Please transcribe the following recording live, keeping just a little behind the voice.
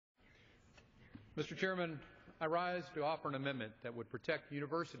Mr. Chairman, I rise to offer an amendment that would protect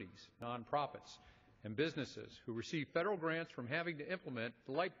universities, nonprofits, and businesses who receive federal grants from having to implement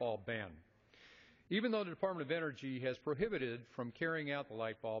the light bulb ban. Even though the Department of Energy has prohibited from carrying out the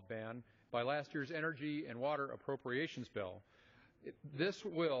light bulb ban by last year's Energy and Water Appropriations Bill, this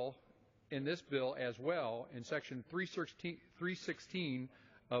will, in this bill as well, in Section 316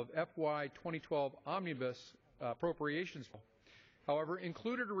 of FY2012 Omnibus Appropriations, however,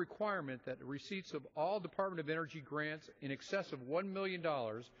 included a requirement that the receipts of all Department of Energy grants in excess of $1 million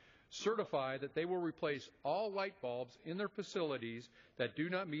certify that they will replace all light bulbs in their facilities that do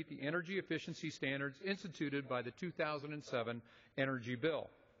not meet the energy efficiency standards instituted by the 2007 Energy Bill.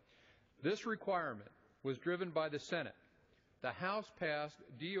 This requirement was driven by the Senate. The House passed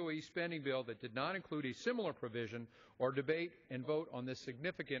DOE spending bill that did not include a similar provision or debate and vote on this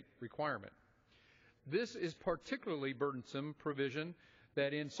significant requirement. This is particularly burdensome provision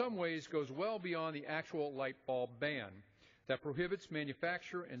that in some ways goes well beyond the actual light bulb ban that prohibits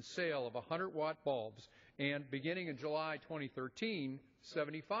manufacture and sale of 100-watt bulbs and, beginning in July 2013,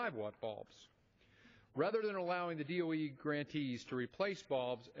 75-watt bulbs. Rather than allowing the DOE grantees to replace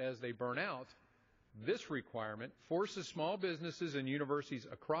bulbs as they burn out, this requirement forces small businesses and universities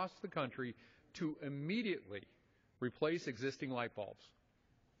across the country to immediately replace existing light bulbs.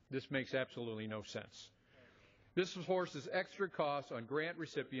 This makes absolutely no sense. This forces extra costs on grant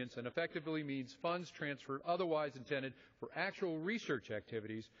recipients and effectively means funds transferred otherwise intended for actual research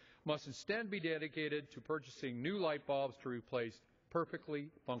activities must instead be dedicated to purchasing new light bulbs to replace perfectly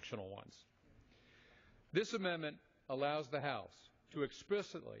functional ones. This amendment allows the House to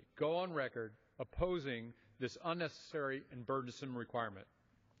explicitly go on record opposing this unnecessary and burdensome requirement.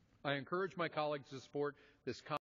 I encourage my colleagues to support this